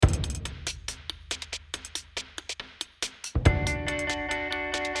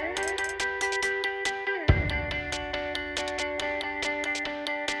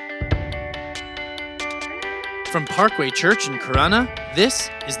From Parkway Church in Corunna, this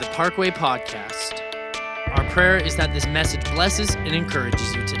is the Parkway Podcast. Our prayer is that this message blesses and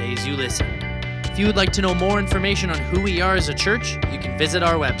encourages you today as you listen. If you would like to know more information on who we are as a church, you can visit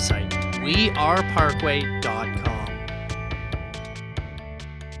our website, weareparkway.com.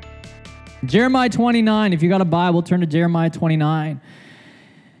 Jeremiah 29, if you got a Bible, turn to Jeremiah 29.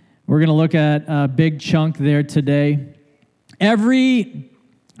 We're going to look at a big chunk there today. Every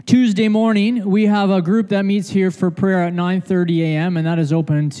Tuesday morning, we have a group that meets here for prayer at 9:30 a.m., and that is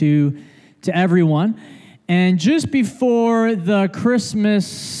open to everyone. And just before the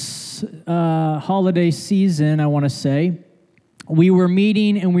Christmas holiday season, I want to say, we were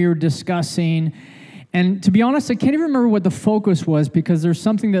meeting and we were discussing. And to be honest, I can't even remember what the focus was because there's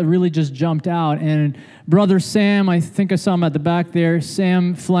something that really just jumped out. And Brother Sam, I think I saw him at the back there,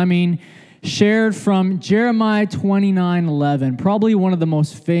 Sam Fleming, shared from Jeremiah 29:11, probably one of the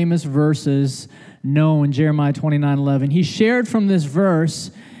most famous verses known, Jeremiah 29:11. He shared from this verse,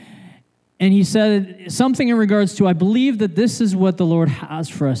 and he said something in regards to, I believe that this is what the Lord has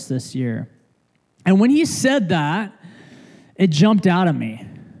for us this year. And when he said that, it jumped out at me.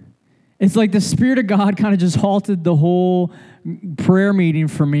 It's like the Spirit of God kind of just halted the whole prayer meeting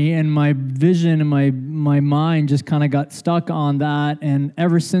for me, and my vision and my mind just kind of got stuck on that. And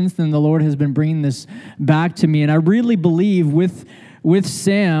ever since then, the Lord has been bringing this back to me. And I really believe with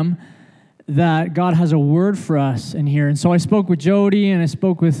Sam that God has a word for us in here. And so I spoke with Jody and I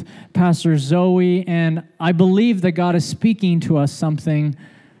spoke with Pastor Zoe, and I believe that God is speaking to us something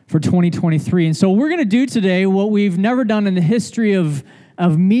for 2023. And so we're going to do today what we've never done in the history of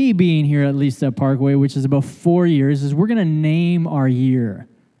me being here, at least at Parkway, which is about 4 years, is we're going to name our year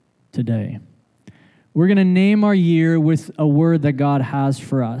today. We're going to name our year with a word that God has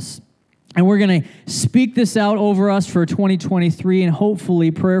for us. And we're going to speak this out over us for 2023, and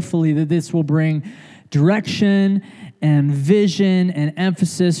hopefully, prayerfully, that this will bring direction and vision and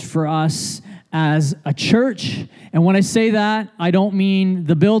emphasis for us as a church. And when I say that, I don't mean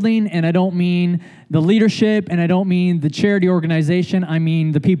the building, and I don't mean the leadership, and I don't mean the charity organization. I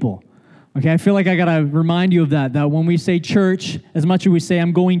mean the people. Okay, I feel like I got to remind you of that when we say church, as much as we say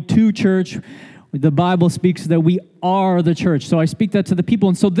I'm going to church, the Bible speaks that we are the church. So I speak that to the people.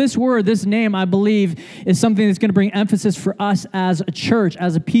 And so this word, this name, I believe, is something that's going to bring emphasis for us as a church,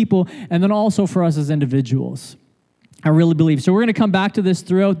 as a people, and then also for us as individuals. I really believe. So we're going to come back to this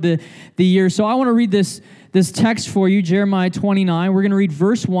throughout the year. So I want to read this text for you, Jeremiah 29. We're going to read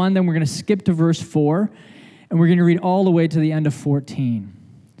verse 1, then we're going to skip to verse 4, and we're going to read all the way to the end of 14.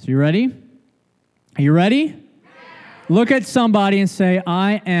 So you ready? Are you ready? Yeah. Look at somebody and say,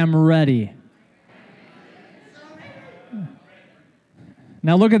 I am ready.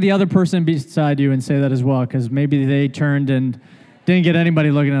 Now look at the other person beside you and say that as well, because maybe they turned and didn't get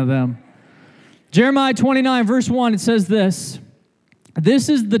anybody looking at them. Jeremiah 29, verse 1, it says this. This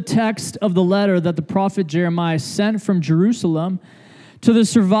is the text of the letter that the prophet Jeremiah sent from Jerusalem to the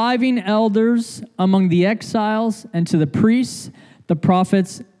surviving elders among the exiles and to the priests, the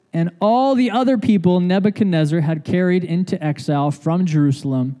prophets, and all the other people Nebuchadnezzar had carried into exile from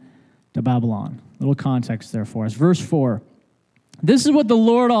Jerusalem to Babylon. A little context there for us. Verse 4. This is what the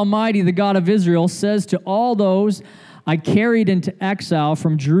Lord Almighty, the God of Israel, says to all those I carried into exile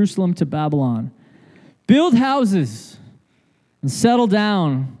from Jerusalem to Babylon. Build houses and settle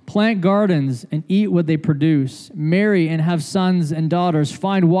down, plant gardens and eat what they produce. Marry and have sons and daughters.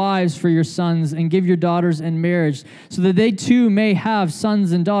 Find wives for your sons and give your daughters in marriage so that they too may have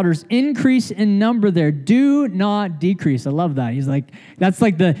sons and daughters. Increase in number there. Do not decrease. I love that. He's like, that's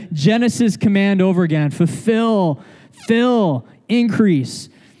like the Genesis command over again. Fulfill, fill, increase.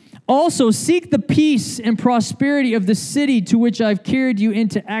 Also, seek the peace and prosperity of the city to which I've carried you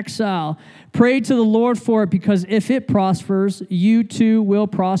into exile. Pray to the Lord for it, because if it prospers, you too will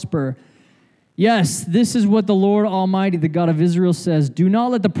prosper. Yes, this is what the Lord Almighty, the God of Israel, says. Do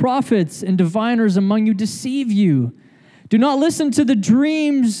not let the prophets and diviners among you deceive you. Do not listen to the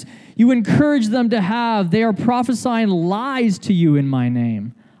dreams you encourage them to have. They are prophesying lies to you in my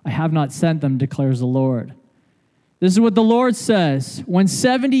name. I have not sent them, declares the Lord. This is what the Lord says. When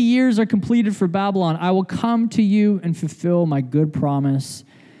 70 years are completed for Babylon, I will come to you and fulfill my good promise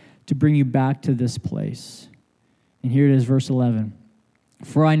to bring you back to this place. And here it is, verse 11.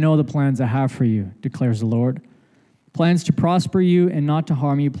 For I know the plans I have for you, declares the Lord. Plans to prosper you and not to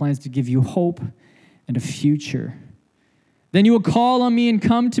harm you, plans to give you hope and a future. Then you will call on me and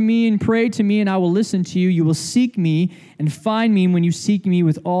come to me and pray to me, and I will listen to you. You will seek me and find me when you seek me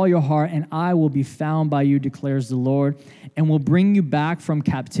with all your heart, and I will be found by you, declares the Lord, and will bring you back from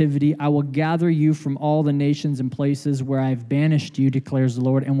captivity. I will gather you from all the nations and places where I have banished you, declares the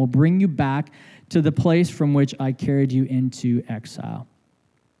Lord, and will bring you back to the place from which I carried you into exile.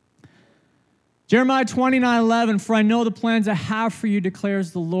 Jeremiah 29:11, for I know the plans I have for you,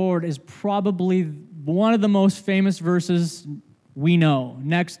 declares the Lord, is probably one of the most famous verses we know,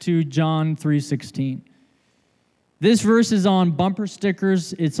 next to John 3:16. This verse is on bumper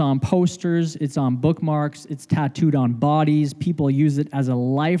stickers, it's on posters, it's on bookmarks, it's tattooed on bodies. People use it as a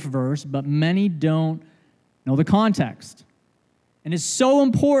life verse, but many don't know the context. And it's so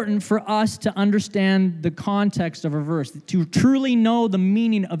important for us to understand the context of a verse. To truly know the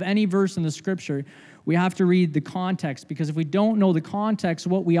meaning of any verse in the scripture, we have to read the context, because if we don't know the context,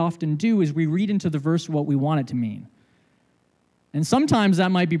 what we often do is we read into the verse what we want it to mean. And sometimes that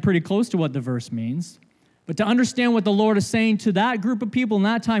might be pretty close to what the verse means. But to understand what the Lord is saying to that group of people in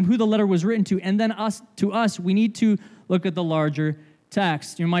that time, who the letter was written to, and then to us, we need to look at the larger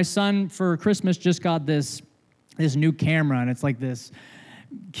text. You know, my son for Christmas just got this new camera, and it's like this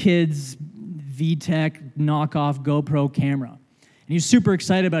kid's VTech knockoff GoPro camera. And he's super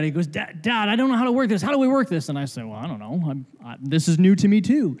excited about it. He goes, Dad, I don't know how to work this. How do we work this? And I said, well, I don't know. This is new to me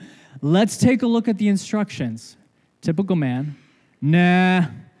too. Let's take a look at the instructions. Typical man. Nah,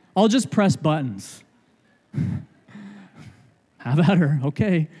 I'll just press buttons. Have at her.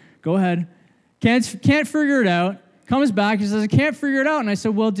 Okay, go ahead. Can't figure it out. Comes back, he says, I can't figure it out. And I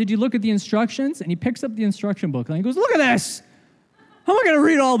said, well, did you look at the instructions? And he picks up the instruction book, and he goes, look at this. How am I going to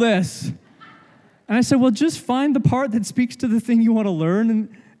read all this? And I said, well, just find the part that speaks to the thing you want to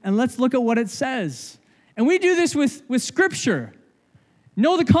learn, and let's look at what it says. And we do this with Scripture.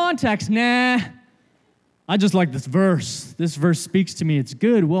 Know the context. Nah, I just like this verse. This verse speaks to me. It's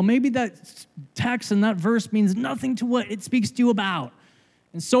good. Well, maybe that text and that verse means nothing to what it speaks to you about.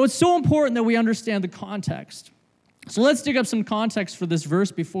 And so it's so important that we understand the context. So let's dig up some context for this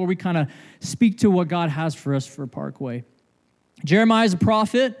verse before we kind of speak to what God has for us for Parkway. Jeremiah is a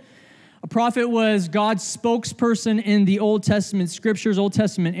prophet. A prophet was God's spokesperson in the Old Testament scriptures, Old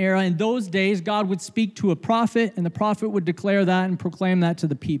Testament era. In those days, God would speak to a prophet, and the prophet would declare that and proclaim that to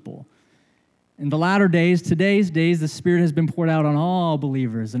the people. In the latter days, today's days, the Spirit has been poured out on all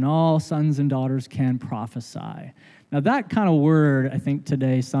believers, and all sons and daughters can prophesy. Now, that kind of word, I think,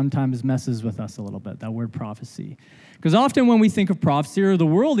 today sometimes messes with us a little bit, that word prophecy. Because often when we think of prophecy, or the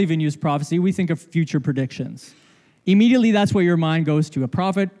world even uses prophecy, we think of future predictions. Immediately, that's what your mind goes to. A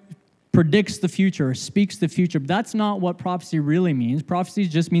prophet predicts the future, or speaks the future. But that's not what prophecy really means. Prophecy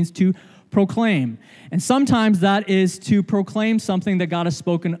just means to proclaim. And sometimes that is to proclaim something that God has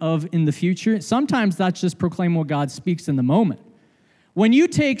spoken of in the future. Sometimes that's just proclaim what God speaks in the moment. When you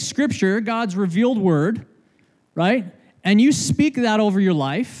take Scripture, God's revealed word, right? And you speak that over your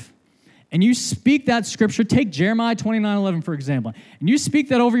life, and you speak that Scripture. Take Jeremiah 29:11, for example. And you speak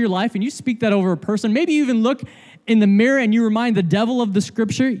that over your life, and you speak that over a person. Maybe you even look in the mirror and you remind the devil of the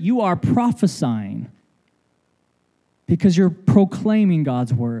Scripture. You are prophesying because you're proclaiming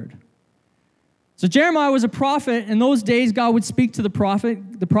God's word. So Jeremiah was a prophet. In those days, God would speak to the prophet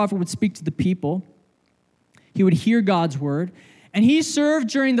would speak to the people. He would hear God's word. And he served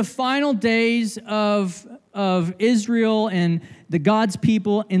during the final days of Israel and the God's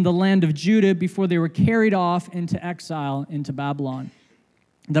people in the land of Judah before they were carried off into exile into Babylon.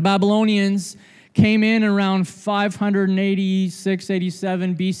 The Babylonians came in around 586,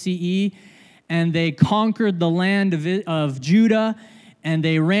 87 BCE, and they conquered the land of Judah, and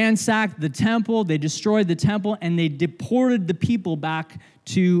they ransacked the temple, they destroyed the temple, and they deported the people back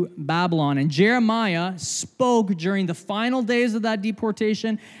to Babylon. And Jeremiah spoke during the final days of that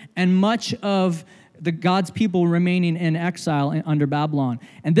deportation and much of God's people remaining in exile under Babylon.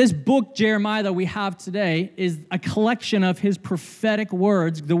 And this book, Jeremiah, that we have today is a collection of his prophetic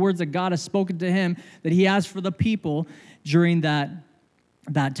words, the words that God has spoken to him, that he has for the people during that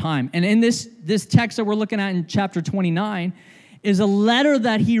time. And in this text that we're looking at in chapter 29 is a letter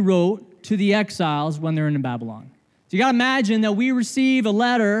that he wrote to the exiles when they're in Babylon. So you got to imagine that we receive a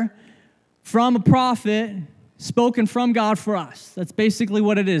letter from a prophet spoken from God for us. That's basically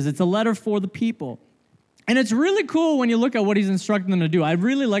what it is. It's a letter for the people. And it's really cool when you look at what he's instructing them to do. I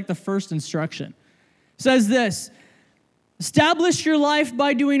really like the first instruction. It says this: establish your life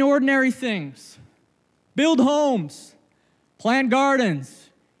by doing ordinary things. Build homes, plant gardens,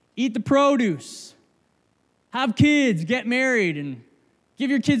 eat the produce, have kids, get married, and give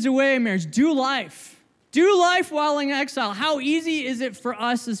your kids away in marriage. Do life. Do life while in exile. How easy is it for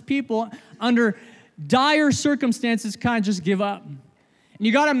us as people under dire circumstances kind of just give up? And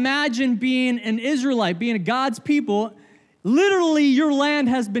you got to imagine being an Israelite, being a God's people. Literally, your land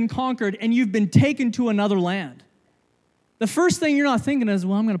has been conquered and you've been taken to another land. The first thing you're not thinking is,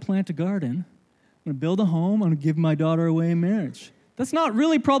 well, I'm going to plant a garden. I'm going to build a home. I'm going to give my daughter away in marriage. That's not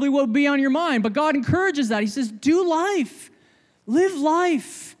really probably what would be on your mind, but God encourages that. He says, do life. Live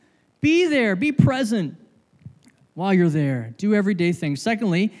life. Be there. Be present while you're there. Do everyday things.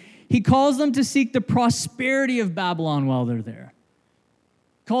 Secondly, he calls them to seek the prosperity of Babylon while they're there.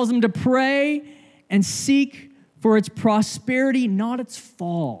 He calls them to pray and seek for its prosperity, not its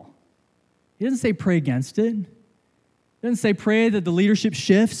fall. He doesn't say pray against it. He doesn't say pray that the leadership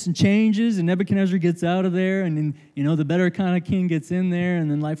shifts and changes and Nebuchadnezzar gets out of there and then, the better kind of king gets in there and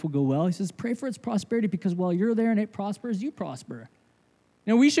then life will go well. He says pray for its prosperity because while you're there and it prospers, you prosper.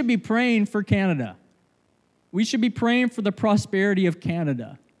 Now, we should be praying for Canada. We should be praying for the prosperity of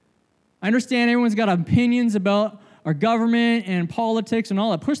Canada. I understand everyone's got opinions about our government and politics and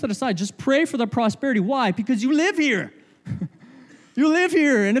all that. Push that aside. Just pray for the prosperity. Why? Because you live here. You live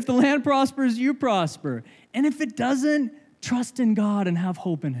here, and if the land prospers, you prosper. And if it doesn't, trust in God and have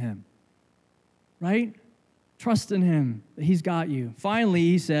hope in Him. Right? Trust in Him that He's got you. Finally,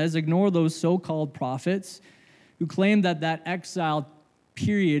 he says, ignore those so-called prophets who claim that exile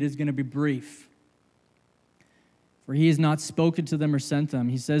period is going to be brief. For He has not spoken to them or sent them.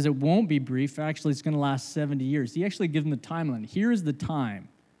 He says it won't be brief. Actually, it's going to last 70 years. He actually gives them the timeline. Here's the time.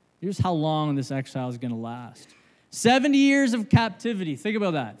 Here's how long this exile is going to last. 70 years of captivity. Think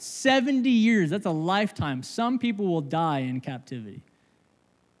about that. 70 years. That's a lifetime. Some people will die in captivity.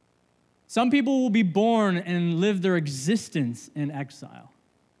 Some people will be born and live their existence in exile.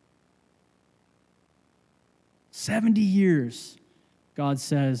 70 years, God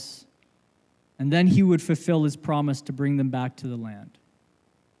says. And then He would fulfill His promise to bring them back to the land.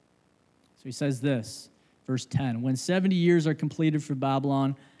 So He says this, verse 10, when 70 years are completed for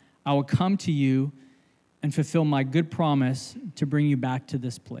Babylon, I will come to you and fulfill my good promise to bring you back to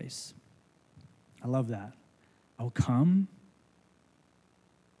this place. I love that. I will come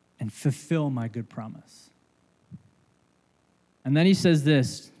and fulfill my good promise. And then He says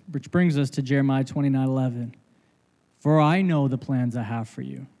this, which brings us to Jeremiah 29:11. For I know the plans I have for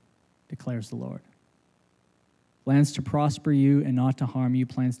you, declares the Lord. Plans to prosper you and not to harm you,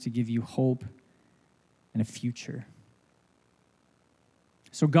 plans to give you hope and a future.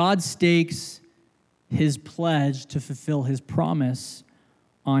 So God stakes His pledge to fulfill His promise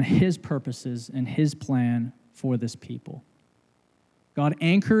on His purposes and His plan for this people. God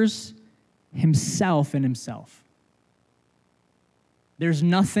anchors Himself in Himself. There's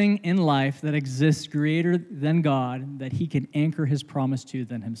nothing in life that exists greater than God that He can anchor His promise to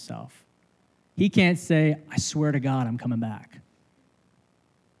than Himself. He can't say, I swear to God I'm coming back.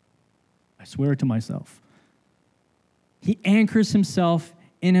 I swear it to myself. He anchors Himself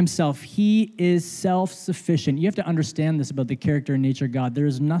in Himself. He is self-sufficient. You have to understand this about the character and nature of God. There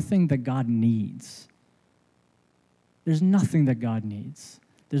is nothing that God needs. There's nothing that God needs.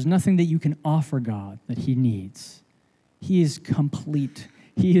 There's nothing that you can offer God that He needs. He is complete.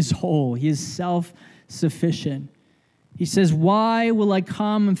 He is whole. He is self-sufficient. He says, why will I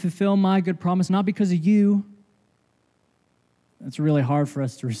come and fulfill my good promise? Not because of you. That's really hard for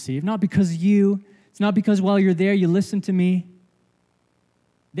us to receive. Not because of you. It's not because while you're there, you listen to me.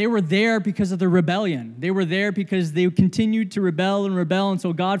 They were there because of the rebellion. They were there because they continued to rebel, and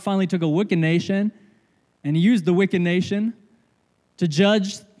so God finally took a wicked nation, and He used the wicked nation to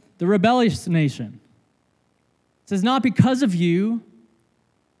judge the rebellious nation. It says, not because of you,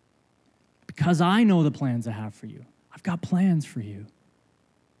 because I know the plans I have for you. I've got plans for you.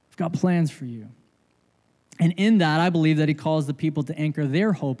 I've got plans for you. And in that, I believe that He calls the people to anchor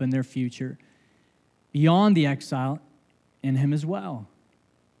their hope and their future beyond the exile in Him as well.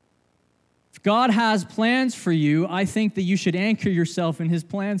 If God has plans for you, I think that you should anchor yourself in His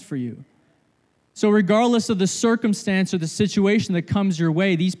plans for you. So regardless of the circumstance or the situation that comes your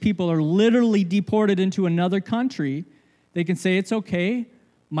way, these people are literally deported into another country. They can say, it's okay.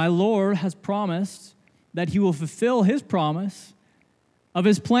 My Lord has promised that He will fulfill His promise of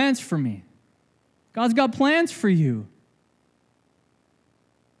His plans for me. God's got plans for you.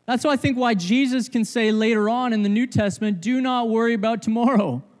 That's why I think why Jesus can say later on in the New Testament, do not worry about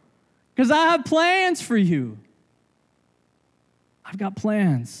tomorrow, because I have plans for you. I've got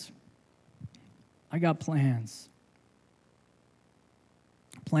plans. I got plans.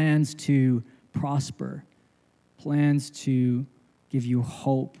 Plans to prosper. Plans to give you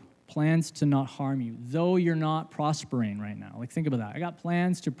hope. Plans to not harm you, though you're not prospering right now. Like, think about that. I got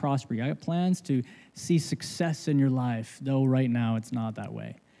plans to prosper you. I got plans to see success in your life, though right now it's not that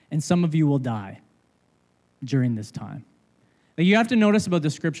way. And some of you will die during this time. Now, you have to notice about the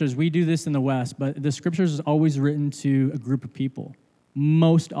scriptures. We do this in the West, but the scriptures is always written to a group of people.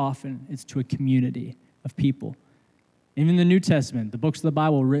 Most often, it's to a community of people. Even the New Testament, the books of the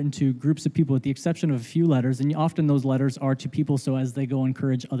Bible were written to groups of people with the exception of a few letters, and often those letters are to people so as they go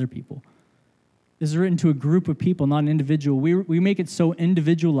encourage other people. This is written to a group of people, not an individual. We make it so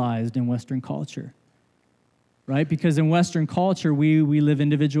individualized in Western culture, right? Because in Western culture, we live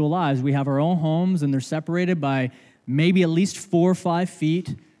individual lives. We have our own homes, and they're separated by maybe at least 4 or 5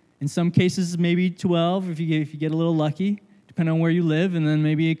 feet. In some cases, maybe 12 if you get a little lucky, depending on where you live, and then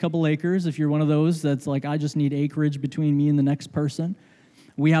maybe a couple acres if you're one of those that's like, I just need acreage between me and the next person.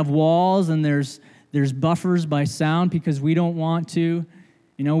 We have walls, and there's buffers by sound because we don't want to.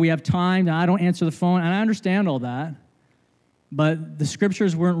 We have time. I don't answer the phone, and I understand all that. But the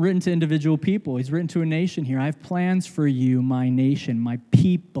scriptures weren't written to individual people. He's written to a nation here. I have plans for you, my nation, my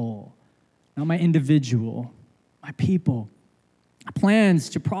people, not my individual, my people. Plans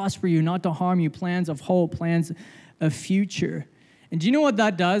to prosper you, not to harm you, plans of hope, plans of future. And do you know what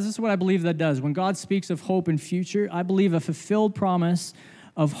that does? This is what I believe that does. When God speaks of hope and future, I believe a fulfilled promise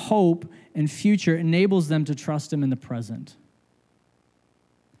of hope and future enables them to trust him in the present.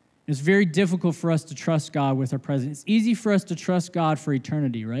 It's very difficult for us to trust God with our present. It's easy for us to trust God for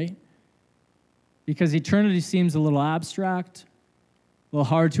eternity, right? Because eternity seems a little abstract, a little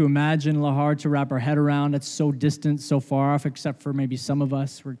hard to imagine, a little hard to wrap our head around. It's so distant, so far off, except for maybe some of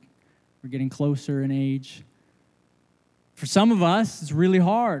us. We're getting closer in age. For some of us, it's really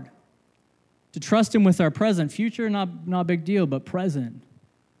hard to trust him with our present. Future, not a big deal, but present.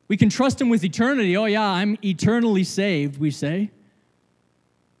 We can trust him with eternity. Oh yeah, I'm eternally saved, we say.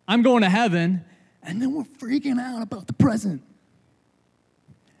 I'm going to heaven, and then we're freaking out about the present.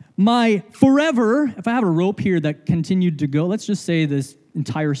 My forever, if I have a rope here that continued to go, let's just say this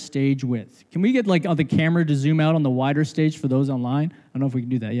entire stage width. Can we get the camera to zoom out on the wider stage for those online? I don't know if we can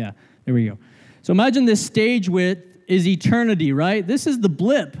do that. Yeah, there we go. So imagine this stage width is eternity, right? This is the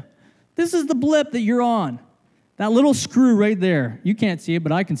blip. This is the blip that you're on. That little screw right there. You can't see it,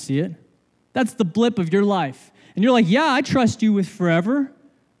 but I can see it. That's the blip of your life. And you're like, yeah, I trust you with forever.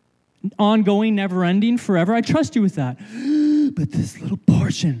 Ongoing, never-ending, forever. I trust you with that. But this little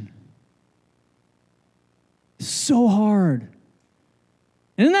portion is so hard.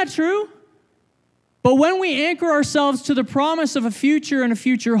 Isn't that true? But when we anchor ourselves to the promise of a future and a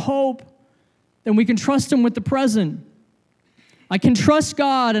future hope, then we can trust him with the present. I can trust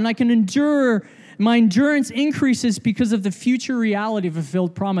God, and I can endure. My endurance increases because of the future reality of a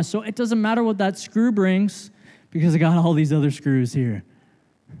fulfilled promise. So it doesn't matter what that screw brings because I got all these other screws here.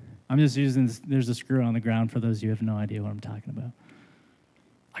 I'm just using this. There's a screw on the ground for those of you who have no idea what I'm talking about.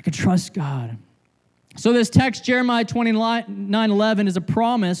 I can trust God. So this text, Jeremiah 29:11, is a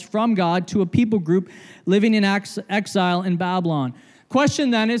promise from God to a people group living in exile in Babylon. Question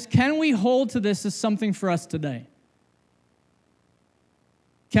then is, can we hold to this as something for us today?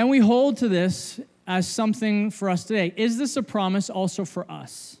 Can we hold to this as something for us today? Is this a promise also for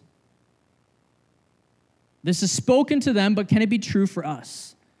us? This is spoken to them, but can it be true for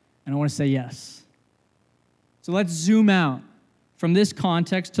us? And I want to say yes. So let's zoom out from this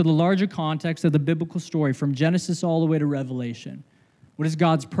context to the larger context of the biblical story, from Genesis all the way to Revelation. What is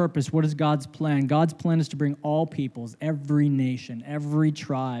God's purpose? What is God's plan? God's plan is to bring all peoples, every nation, every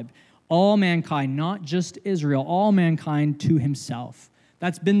tribe, all mankind, not just Israel, all mankind to himself.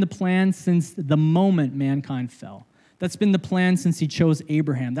 That's been the plan since the moment mankind fell. That's been the plan since he chose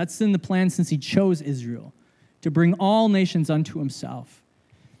Abraham. That's been the plan since he chose Israel, to bring all nations unto himself.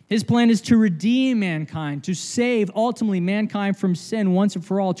 His plan is to redeem mankind, to save ultimately mankind from sin once and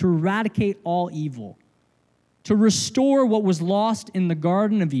for all, to eradicate all evil, to restore what was lost in the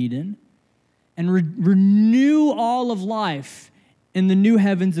Garden of Eden, and renew all of life in the new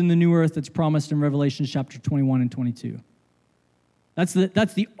heavens and the new earth that's promised in Revelation chapter 21 and 22. That's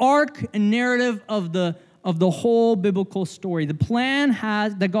the arc and narrative of the whole biblical story. The plan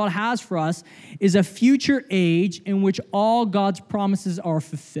that God has for us is a future age in which all God's promises are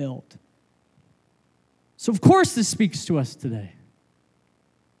fulfilled. So of course this speaks to us today.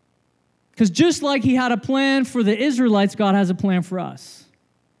 Because just like he had a plan for the Israelites, God has a plan for us.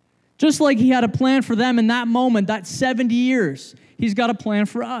 Just like he had a plan for them in that moment, that 70 years, he's got a plan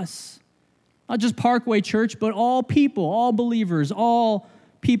for us. Not just Parkway Church, but all people, all believers, all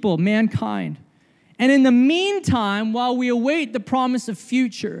people, mankind. And in the meantime, while we await the promise of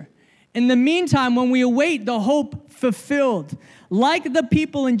future, in the meantime, when we await the hope fulfilled, like the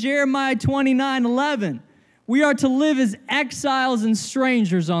people in Jeremiah 29:11, we are to live as exiles and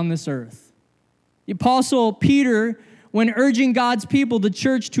strangers on this earth. The Apostle Peter, when urging God's people, the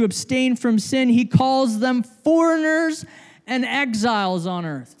church, to abstain from sin, he calls them foreigners and exiles on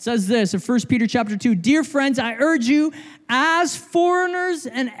earth. It says this in 1 Peter chapter 2, "Dear friends, I urge you as foreigners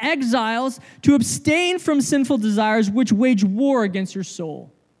and exiles to abstain from sinful desires which wage war against your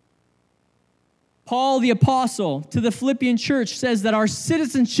soul." Paul the apostle to the Philippian church says that our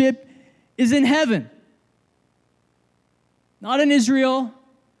citizenship is in heaven. Not in Israel,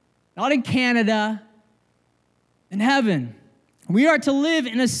 not in Canada, in heaven. We are to live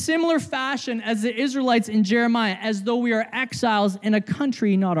in a similar fashion as the Israelites in Jeremiah, as though we are exiles in a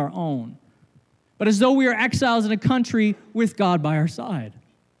country not our own, but as though we are exiles in a country with God by our side.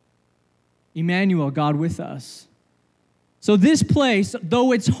 Emmanuel, God with us. So this place,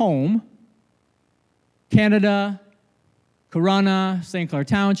 though it's home, Canada, Corunna, St. Clair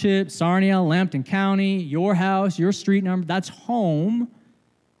Township, Sarnia, Lambton County, your house, your street number, that's home.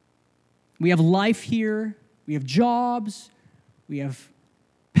 We have life here. We have jobs. We have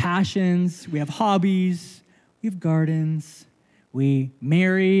passions. We have hobbies. We have gardens. We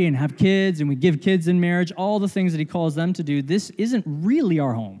marry and have kids, and we give kids in marriage, all the things that he calls them to do. This isn't really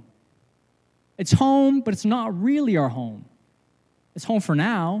our home. It's home, but it's not really our home. It's home for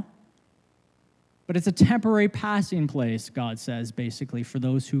now, but it's a temporary passing place, God says, basically, for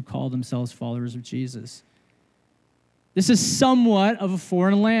those who call themselves followers of Jesus. This is somewhat of a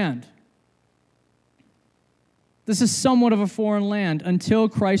foreign land. This is somewhat of a foreign land until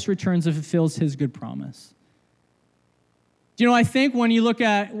Christ returns and fulfills his good promise. Do you know, I think when you look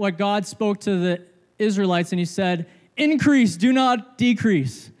at what God spoke to the Israelites and he said, increase, do not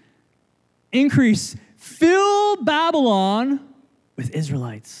decrease. Increase, fill Babylon with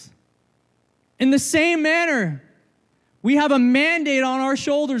Israelites. In the same manner, we have a mandate on our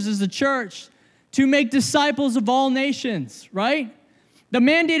shoulders as a church to make disciples of all nations, right? The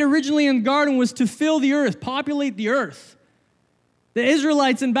mandate originally in the garden was to fill the earth, populate the earth. The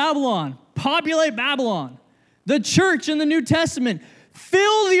Israelites in Babylon, populate Babylon. The church in the New Testament,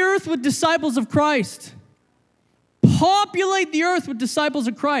 fill the earth with disciples of Christ. Populate the earth with disciples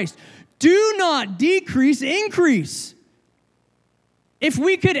of Christ. Do not decrease, increase. If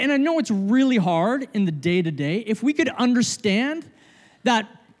we could, and I know it's really hard in the day-to-day, if we could understand that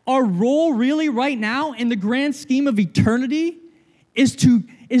our role really right now in the grand scheme of eternity is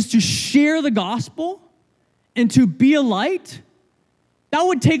to share the gospel and to be a light, that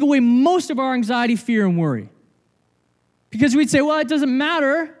would take away most of our anxiety, fear, and worry. Because we'd say, well, it doesn't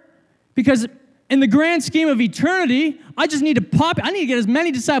matter, because in the grand scheme of eternity, I need to get as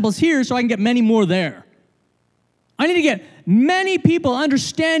many disciples here so I can get many more there. I need to get many people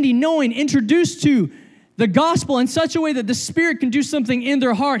understanding, knowing, introduced to the gospel in such a way that the Spirit can do something in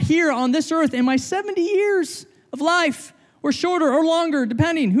their heart here on this earth in my 70 years of life, or shorter or longer,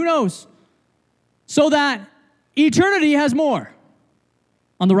 depending, who knows, so that eternity has more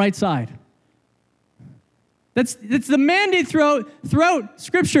on the right side. That's the mandate throughout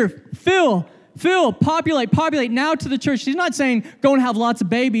Scripture. Fill, populate. Now to the church. He's not saying go and have lots of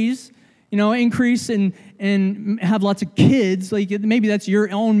babies, increase and have lots of kids. Like maybe that's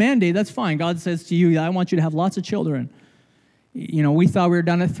your own mandate. That's fine. God says to you, I want you to have lots of children. We thought we were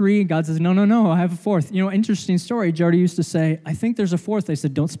done at 3. God says, no, I have a 4th. Interesting story. Jody used to say, I think there's a 4th. I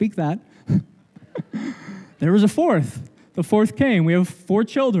said, don't speak that. There was a 4th. The 4th came. We have 4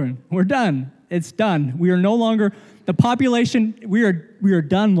 children. We're done. It's done. We are no longer, the population, we are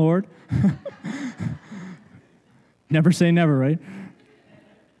done, Lord. Never say never, right?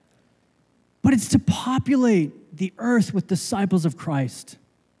 But it's to populate the earth with disciples of Christ.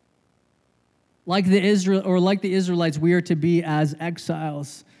 Like the Israelites, we are to be as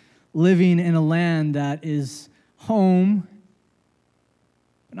exiles, living in a land that is home,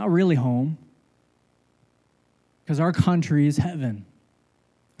 but not really home, because our country is heaven.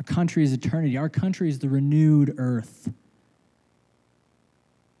 Our country is eternity. Our country is the renewed earth.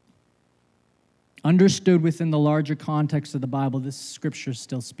 Understood within the larger context of the Bible, this scripture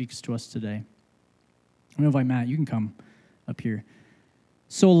still speaks to us today. I'm going to invite Matt. You can come up here.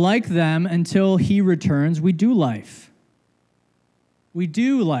 So like them, until he returns, we do life. We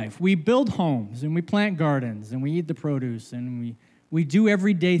do life. We build homes, and we plant gardens, and we eat the produce, and we do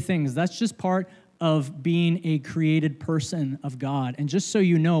everyday things. That's just part of being a created person of God. And just so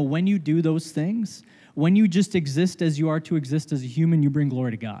you know, when you do those things, when you just exist as you are to exist as a human, you bring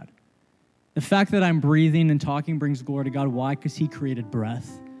glory to God. The fact that I'm breathing and talking brings glory to God. Why? Because he created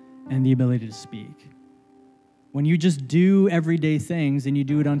breath and the ability to speak. When you just do everyday things and you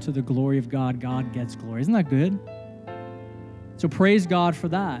do it unto the glory of God, God gets glory. Isn't that good? So praise God for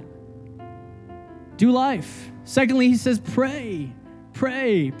that. Do life. Secondly, he says pray.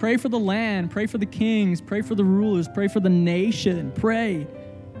 Pray. Pray for the land. Pray for the kings. Pray for the rulers. Pray for the nation. Pray.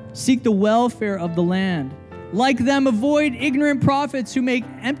 Seek the welfare of the land. Like them, avoid ignorant prophets who make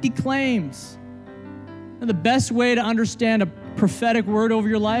empty claims. And the best way to understand a prophetic word over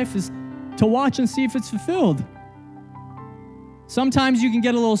your life is to watch and see if it's fulfilled. Sometimes you can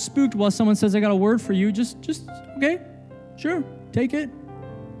get a little spooked while someone says, I got a word for you. Just okay, sure, take it.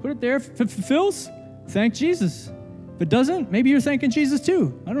 Put it there. If it fulfills, thank Jesus. If it doesn't, maybe you're thanking Jesus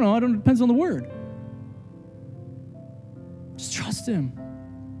too. I don't know. It depends on the word. Just trust him.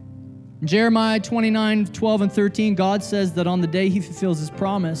 In Jeremiah 29:12-13, God says that on the day he fulfills his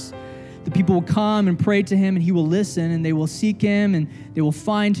promise, the people will come and pray to him, and he will listen, and they will seek him, and they will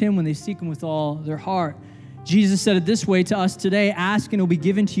find him when they seek him with all their heart. Jesus said it this way to us today: ask and it will be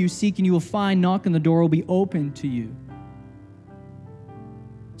given to you, seek and you will find, knock and the door will be opened to you.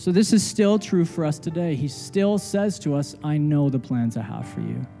 So this is still true for us today. He still says to us, I know the plans I have for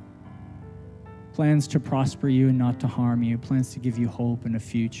you. Plans to prosper you and not to harm you. Plans to give you hope and a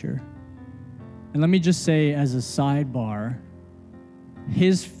future. And let me just say as a sidebar,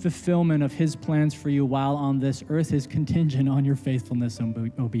 his fulfillment of his plans for you while on this earth is contingent on your faithfulness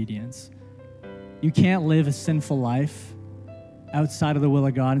and obedience. You can't live a sinful life outside of the will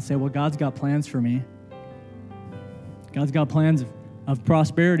of God and say, well, God's got plans for me. God's got plans of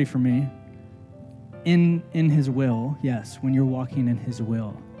prosperity for me. In his will, yes. When you're walking in his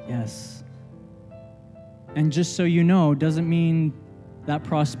will, yes. And just so you know, doesn't mean that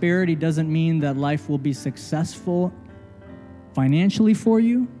prosperity doesn't mean that life will be successful financially for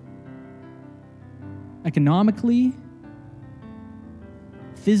you, economically,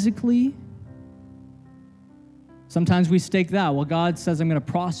 physically. Sometimes we stake that. Well, God says I'm going to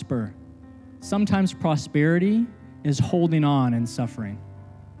prosper. Sometimes prosperity is holding on and suffering.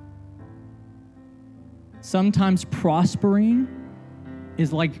 Sometimes prospering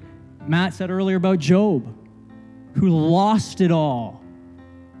is like Matt said earlier about Job, who lost it all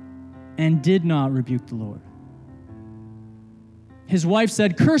and did not rebuke the Lord. His wife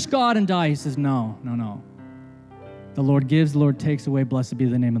said, curse God and die. He says, no. The Lord gives, the Lord takes away. Blessed be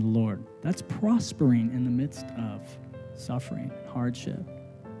the name of the Lord. That's prospering in the midst of suffering, hardship.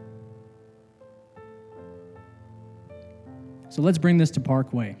 So let's bring this to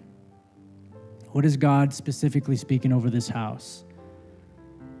Parkway. What is God specifically speaking over this house?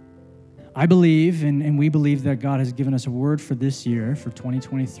 I believe, and we believe that God has given us a word for this year, for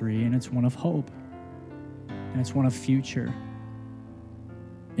 2023, and it's one of hope, and it's one of future.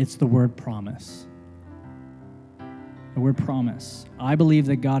 It's the word promise. The word promise. I believe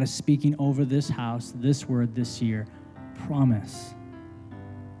that God is speaking over this house, this word this year, promise.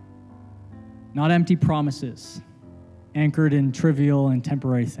 Not empty promises, anchored in trivial and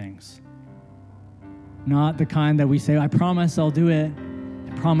temporary things. Not the kind that we say, I promise I'll do it.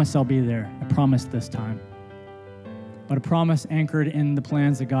 I promise I'll be there. I promise this time. But a promise anchored in the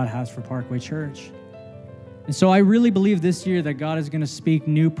plans that God has for Parkway Church. And so I really believe this year that God is going to speak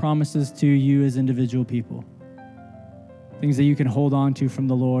new promises to you as individual people. Things that you can hold on to from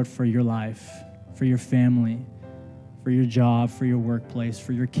the Lord for your life, for your family, for your job, for your workplace,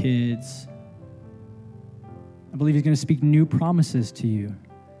 for your kids. I believe he's going to speak new promises to you.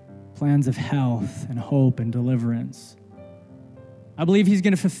 Plans of health and hope and deliverance. I believe he's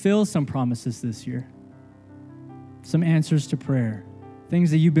going to fulfill some promises this year. Some answers to prayer.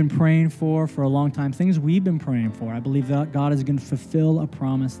 Things that you've been praying for a long time. Things we've been praying for. I believe that God is going to fulfill a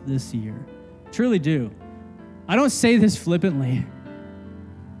promise this year. Truly do. I don't say this flippantly.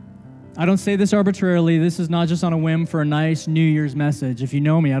 I don't say this arbitrarily. This is not just on a whim for a nice New Year's message. If you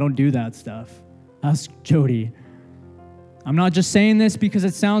know me, I don't do that stuff. Ask Jody. I'm not just saying this because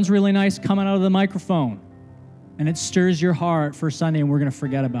it sounds really nice coming out of the microphone and it stirs your heart for Sunday and we're going to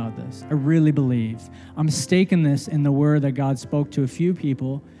forget about this. I really believe. I'm staking this in the word that God spoke to a few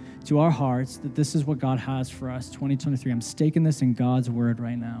people, to our hearts, that this is what God has for us, 2023. I'm staking this in God's word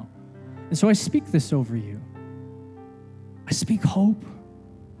right now. And so I speak this over you. I speak hope.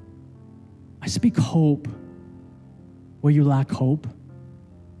 I speak hope where you lack hope.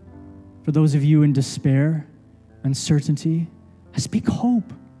 For those of you in despair, uncertainty, I speak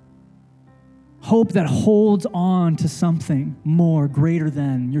hope. Hope that holds on to something more, greater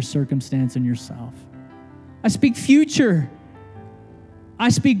than your circumstance and yourself. I speak future. I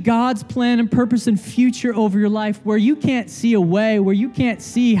speak God's plan and purpose and future over your life where you can't see a way, where you can't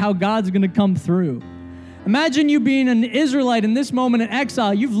see how God's going to come through. Imagine you being an Israelite in this moment in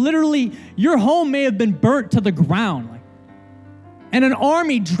exile. Your home may have been burnt to the ground. And an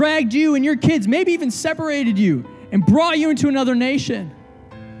army dragged you and your kids, maybe even separated you and brought you into another nation.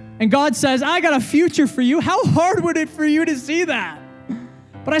 And God says, I got a future for you. How hard would it for you to see that?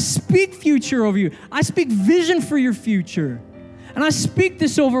 But I speak future over you. I speak vision for your future. And I speak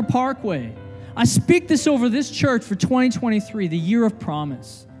this over Parkway. I speak this over this church for 2023, the year of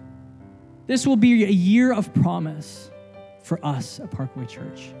promise. This will be a year of promise for us at Parkway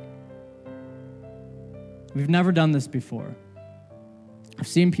Church. We've never done this before. I've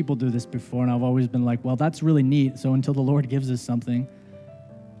seen people do this before, and I've always been like, well, that's really neat. So until the Lord gives us something,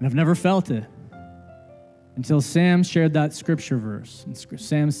 and I've never felt it. Until Sam shared that scripture verse. And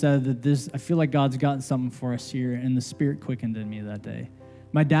Sam said that I feel like God's gotten something for us here, and the Spirit quickened in me that day.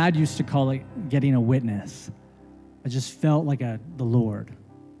 My dad used to call it getting a witness. I just felt like the Lord.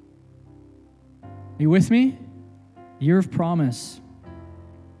 Are you with me? Year of promise.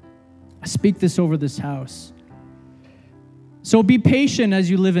 I speak this over this house. So be patient as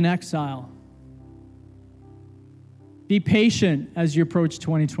you live in exile. Be patient as you approach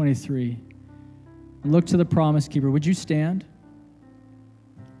 2023. And look to the promise keeper. Would you stand?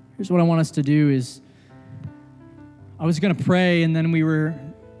 Here's what I want us to do is, I was going to pray, and then we were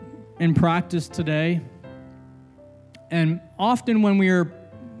in practice today. And often when we are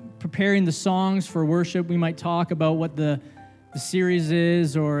preparing the songs for worship, we might talk about what the series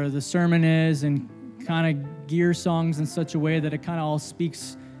is or the sermon is, and kind of gear songs in such a way that it kind of all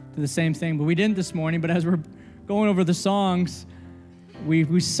speaks to the same thing. But we didn't this morning. But as we're going over the songs,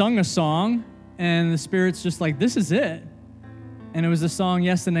 we sung a song, and the Spirit's just like, this is it. And it was the song,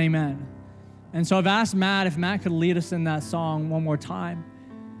 Yes and Amen. And so I've asked Matt if Matt could lead us in that song one more time.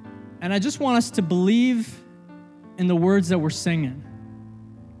 And I just want us to believe in the words that we're singing.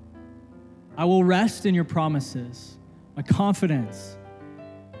 I will rest in your promises, my confidence.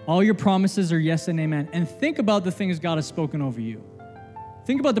 All your promises are yes and amen. And think about the things God has spoken over you.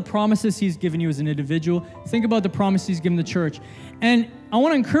 Think about the promises he's given you as an individual. Think about the promise he's given the church. And I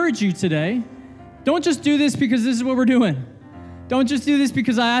want to encourage you today, don't just do this because this is what we're doing. Don't just do this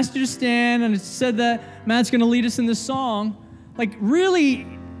because I asked you to stand and it said that Matt's going to lead us in this song. Like, really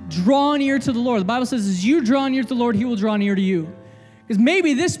draw near to the Lord. The Bible says, as you draw near to the Lord, he will draw near to you. Because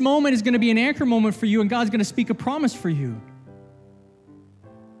maybe this moment is going to be an anchor moment for you, and God's going to speak a promise for you.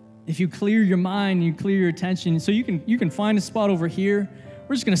 If you clear your mind, you clear your attention, so you can find a spot over here.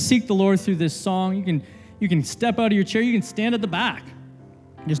 We're just going to seek the Lord through this song. You can step out of your chair. You can stand at the back.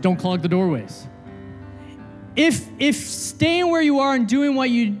 Just don't clog the doorways. If staying where you are and doing what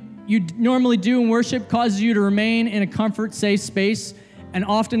you normally do in worship causes you to remain in a comfort, safe space, and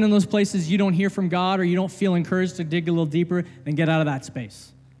often in those places you don't hear from God or you don't feel encouraged to dig a little deeper, then get out of that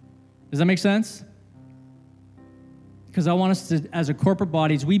space. Does that make sense? Because I want us to, as a corporate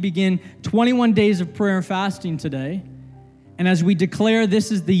body, as we begin 21 days of prayer and fasting today, and as we declare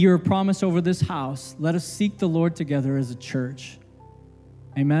this is the year of promise over this house, let us seek the Lord together as a church.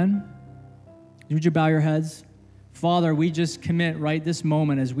 Amen? Would you bow your heads? Father, we just commit right this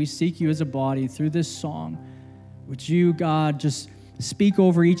moment as we seek you as a body through this song. Would you, God, just speak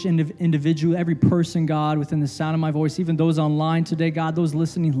over each individual, every person, God, within the sound of my voice, even those online today, God, those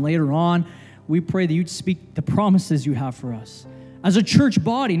listening later on. We pray that you'd speak the promises you have for us. As a church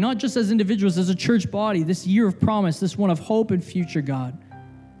body, not just as individuals, as a church body, this year of promise, this one of hope and future, God.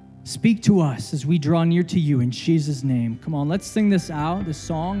 Speak to us as we draw near to you in Jesus' name. Come on, let's sing this out, this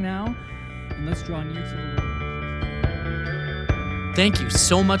song now, and let's draw near to the Lord. Thank you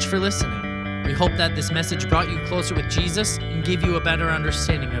so much for listening. We hope that this message brought you closer with Jesus and gave you a better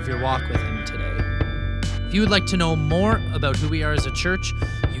understanding of your walk with him today. If you would like to know more about who we are as a church,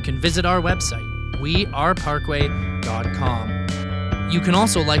 you can visit our website, weareparkway.com. You can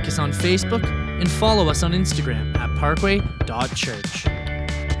also like us on Facebook and follow us on Instagram at parkway.church.